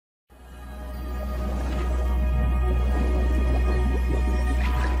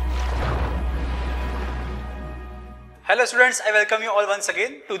Hello students, I welcome you all once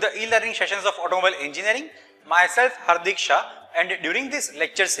again to the e-learning sessions of Automobile Engineering. Myself Hardik Shah, and during this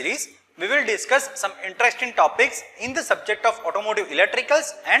lecture series, we will discuss some interesting topics in the subject of automotive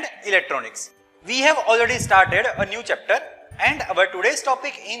electricals and electronics. We have already started a new chapter, and our today's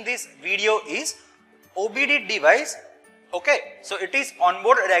topic in this video is OBD device. Okay, so it is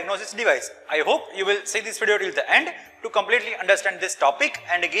onboard diagnosis device. I hope you will see this video till the end to completely understand this topic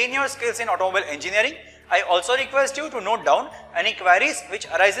and gain your skills in automobile engineering. I also request you to note down any queries which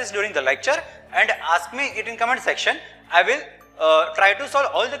arises during the lecture and ask me it in comment section. I will try to solve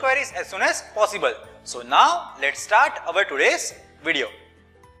all the queries as soon as possible. So now let's start our today's video.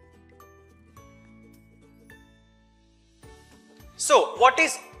 So what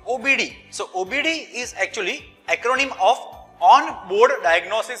is OBD? So OBD is actually acronym of on-board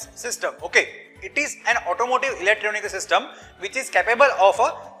diagnosis system. Okay, it is an automotive electronic system which is capable of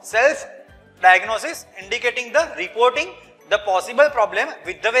a self-diagnosis, indicating the reporting the possible problem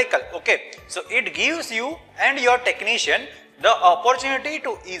with the vehicle. Okay, so it gives you and your technician the opportunity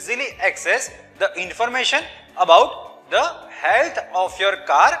to easily access the information about the health of your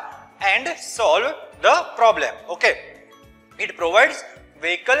car and solve the problem. Okay, it provides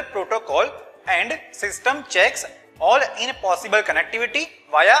vehicle protocol and system checks all in possible connectivity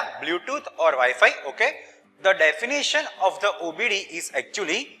via Bluetooth or Wi-Fi. Okay, the definition of the OBD is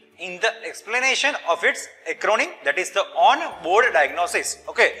actually in the explanation of its acronym, that is the on-board diagnosis.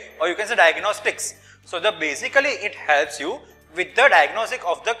 Okay, or you can say diagnostics. So the basically it helps you with the diagnostic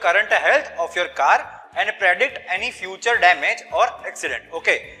of the current health of your car and predict any future damage or accident.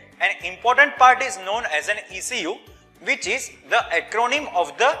 Okay, an important part is known as an ECU, which is the acronym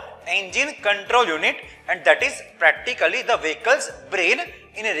of the engine control unit, and that is practically the vehicle's brain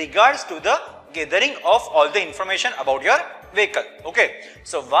in regards to the gathering of all the information about your vehicle. Okay,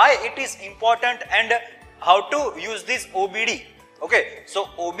 so why it is important and how to use this OBD? Okay, so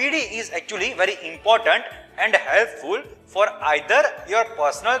OBD is actually very important and helpful for either your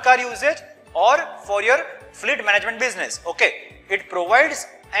personal car usage or for your fleet management business. Okay, it provides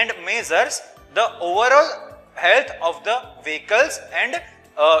and measures the overall health of the vehicles and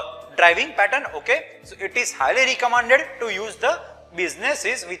driving pattern. Okay, so it is highly recommended to use the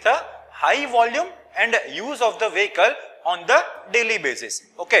businesses with a high volume and use of the vehicle on the daily basis.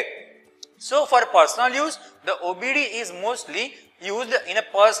 Okay, so for personal use, the OBD is mostly used in a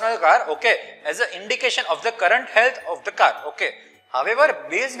personal car, okay, as an indication of the current health of the car. Okay, however,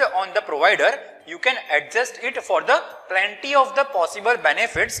 based on the provider, you can adjust it for the plenty of the possible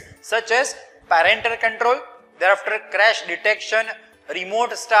benefits such as parental control, thereafter crash detection,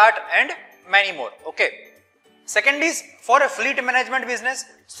 remote start, and many more. Okay, second is for a fleet management business.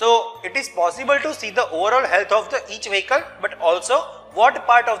 So it is possible to see the overall health of the each vehicle, but also what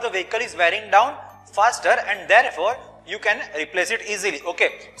part of the vehicle is wearing down faster, and therefore you can replace it easily.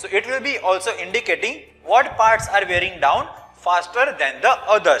 Okay, so it will be also indicating what parts are wearing down faster than the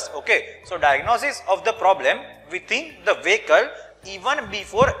others. Okay, so diagnosis of the problem within the vehicle even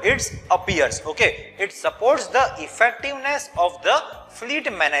before it appears. Okay, it supports the effectiveness of the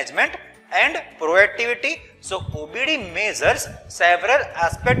fleet management and proactivity. So OBD measures several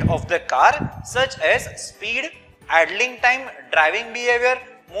aspects of the car such as speed, idling time, driving behavior,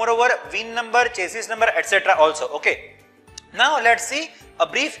 moreover VIN number, chassis number, etc. also. Okay, now let's see a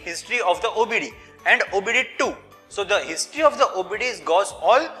brief history of the OBD and OBD2. So the history of the OBDs goes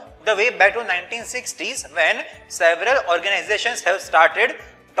all the way back to 1960s, when several organizations have started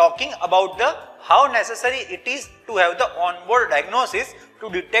talking about the how necessary it is to have the onboard diagnosis to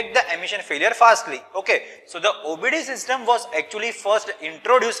detect the emission failure fastly. Okay, so the OBD system was actually first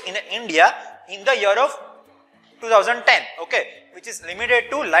introduced in India in the year of 2010. Okay, which is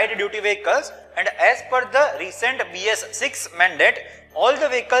limited to light duty vehicles, and as per the recent BS6 mandate, all the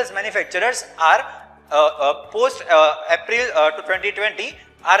vehicles manufacturers are post April to 2020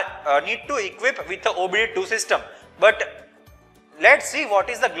 are need to equip with the OBD2 system. But let's see what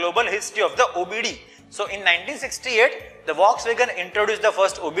is the global history of the OBD. So in 1968, the Volkswagen introduced the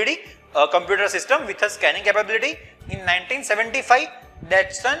first OBD computer system with a scanning capability. In 1975,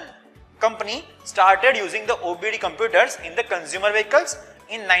 Denton company started using the OBD computers in the consumer vehicles.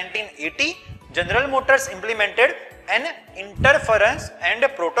 In 1980, General Motors implemented an interference and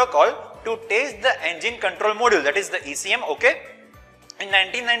protocol to test the engine control module, that is the ECM. Okay, in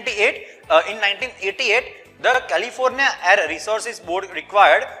 1988, the California Air Resources Board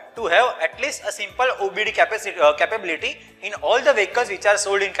required to have at least a simple OBD capability in all the vehicles which are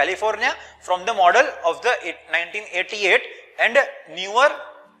sold in California from the model of the 1988 and newer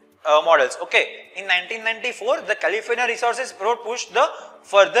models. Okay, in 1994, the California Resources Board pushed the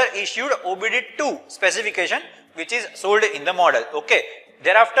further issued OBD2 specification which is sold in the model. Okay.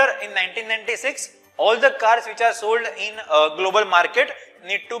 Thereafter, in 1996, all the cars which are sold in global market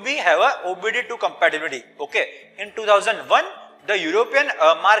need to have a OBD2 compatibility. Okay. In 2001, the European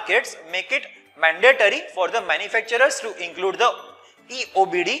markets make it mandatory for the manufacturers to include the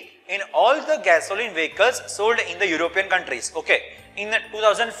EOBD in all the gasoline vehicles sold in the European countries. Okay. In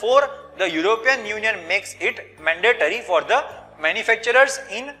 2004, the European Union makes it mandatory for the manufacturers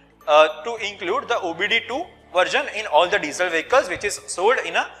to include the OBD2 version in all the diesel vehicles which is sold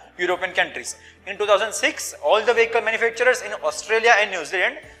in European countries. In 2006, all the vehicle manufacturers in Australia and New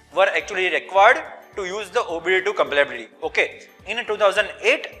Zealand were actually required to use the OBD2 compatibility. Okay. In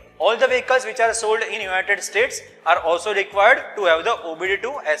 2008, all the vehicles which are sold in United States are also required to have the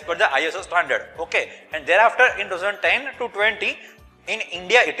OBD2 as per the ISO standard. Okay. And thereafter, in 2010 to 20, in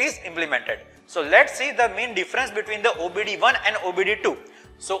India it is implemented. So let's see the main difference between the OBD1 and OBD2.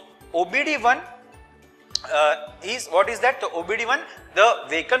 So OBD1 is what is that? The OBD1, the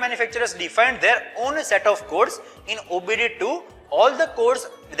vehicle manufacturers defined their own set of codes. In OBD2, all the codes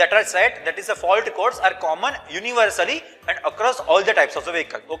that are set, that is the fault codes, are common universally and across all the types of the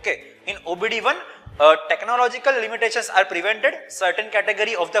vehicle. Okay. In OBD1, technological limitations are prevented. Certain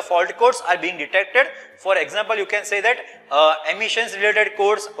category of the fault codes are being detected. For example, you can say that emissions related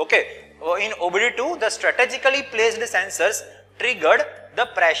codes. Okay. In OBD2, the strategically placed sensors triggered the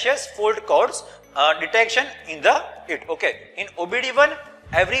precious fault codes detection in it. Okay. In OBD1,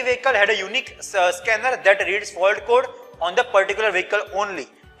 every vehicle had a unique scanner that reads fault code on the particular vehicle only.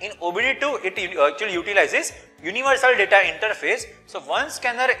 In OBD2, it actually utilizes universal data interface. So one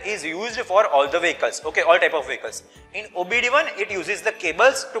scanner is used for all the vehicles. Okay, all type of vehicles. In OBD1, it uses the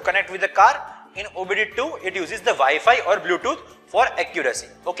cables to connect with the car. In OBD2, it uses the Wi-Fi or Bluetooth for accuracy.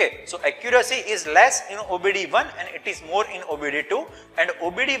 Okay, so accuracy is less in OBD1 and it is more in OBD2, and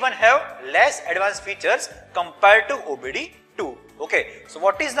OBD1 have less advanced features compared to OBD2. Okay, so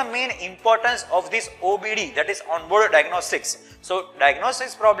what is the main importance of this OBD, that is onboard diagnostics? So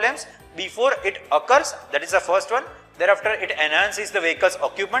diagnostics problems before it occurs, that is the first one. Thereafter, it enhances the vehicle's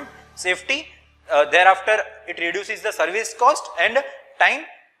occupant safety. Thereafter, it reduces the service cost and time.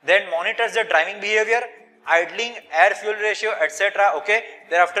 Then monitors the driving behavior, idling, air fuel ratio, etc. Okay.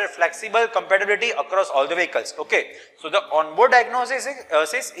 Thereafter, flexible compatibility across all the vehicles. Okay. So the onboard diagnosis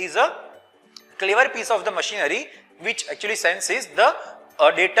is a clever piece of the machinery which actually senses the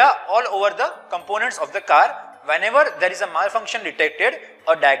data all over the components of the car. Whenever there is a malfunction detected,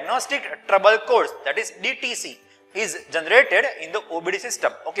 a diagnostic trouble code, that is DTC, is generated in the OBD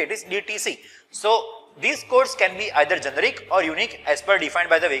system. Okay, it is DTC. So these codes can be either generic or unique as per defined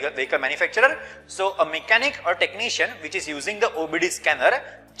by the vehicle manufacturer. So a mechanic or technician which is using the OBD scanner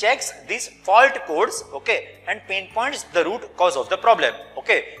checks these fault codes, okay, and pinpoints the root cause of the problem.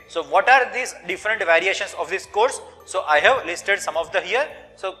 Okay, so what are these different variations of these codes? So I have listed some of the here.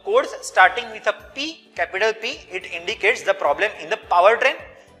 So codes starting with a P, capital P, it indicates the problem in the powertrain.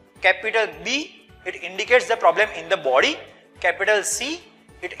 Capital B, it indicates the problem in the body. Capital C,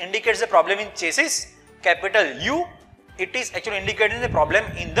 it indicates the problem in chassis. Capital U, it is actually indicating the problem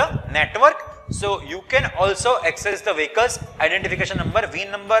in the network. So you can also access the vehicle's identification number,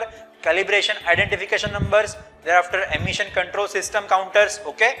 VIN number, calibration identification numbers, thereafter emission control system counters,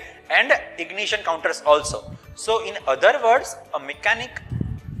 okay, and ignition counters also. So in other words, a mechanic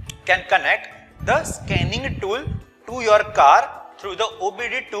can connect the scanning tool to your car through the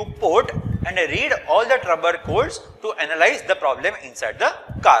OBD2 port and read all the trouble codes to analyze the problem inside the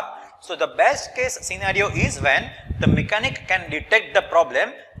car. So the best case scenario is when the mechanic can detect the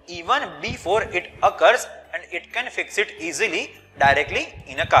problem even before it occurs and it can fix it easily directly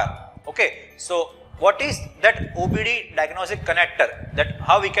in a car. Okay, so what is that OBD diagnostic connector, that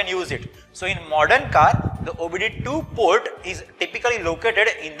how we can use it? So in modern car, the OBD2 port is typically located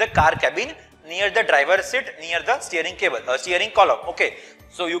in the car cabin near the driver's seat, near the steering column. Okay,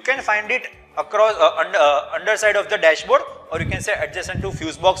 so you can find it across underside of the dashboard, or you can say adjacent to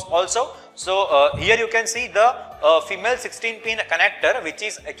fuse box also. So here you can see the female 16-pin connector, which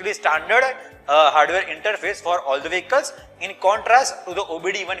is actually standard hardware interface for all the vehicles, in contrast to the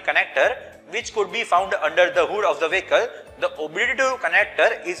OBD1 connector, which could be found under the hood of the vehicle. The OBD2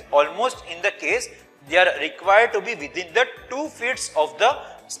 connector is almost in the case they are required to be within the 2 feet of the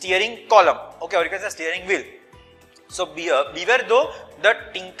steering column, okay, or you can say steering wheel. So beware though, the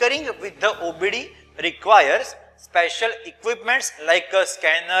tinkering with the OBD requires special equipments like a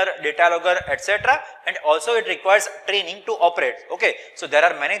scanner, data logger, etc. and also it requires training to operate. Okay, so there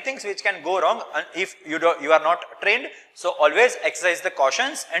are many things which can go wrong if you are not trained. So always exercise the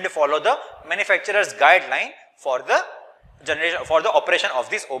cautions and follow the manufacturer's guideline for the operation of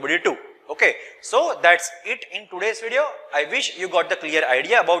this OBD2. Okay, so that's it in today's video. I wish you got the clear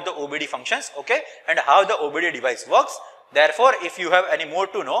idea about the OBD functions, okay, and how the OBD device works. Therefore, if you have any more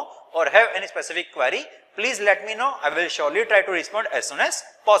to know or have any specific query, please let me know. I will surely try to respond as soon as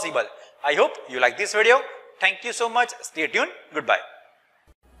possible. I hope you like this video. Thank you so much. Stay tuned. Goodbye.